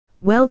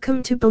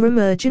Welcome to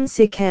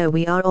Blremergencycare.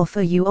 We are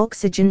offer you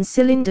oxygen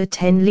cylinder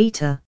 10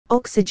 liter,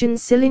 oxygen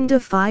cylinder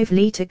 5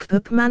 liter,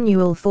 CPAP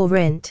manual for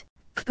rent,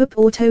 CPAP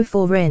auto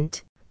for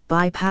rent,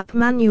 BiPAP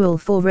manual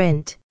for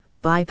rent,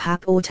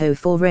 BiPAP auto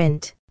for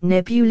rent,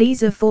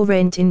 nebulizer for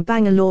rent in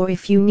Bangalore.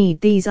 If you need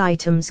these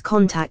items,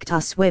 contact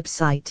us.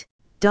 Website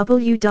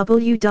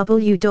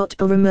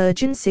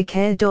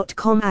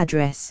www.blremergencycare.com.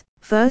 Address: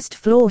 first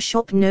floor,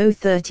 shop no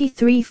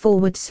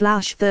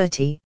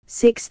 33/30,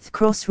 6th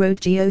Crossroad,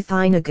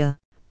 Geothinagar,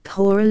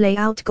 Pora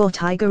Layout,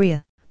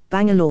 Gotigaria,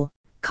 Bangalore,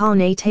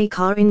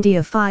 Karnataka,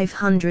 India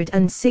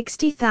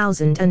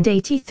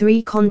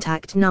 560,083.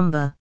 Contact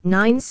number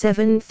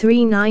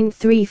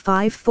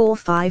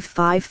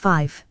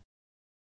 9739354555.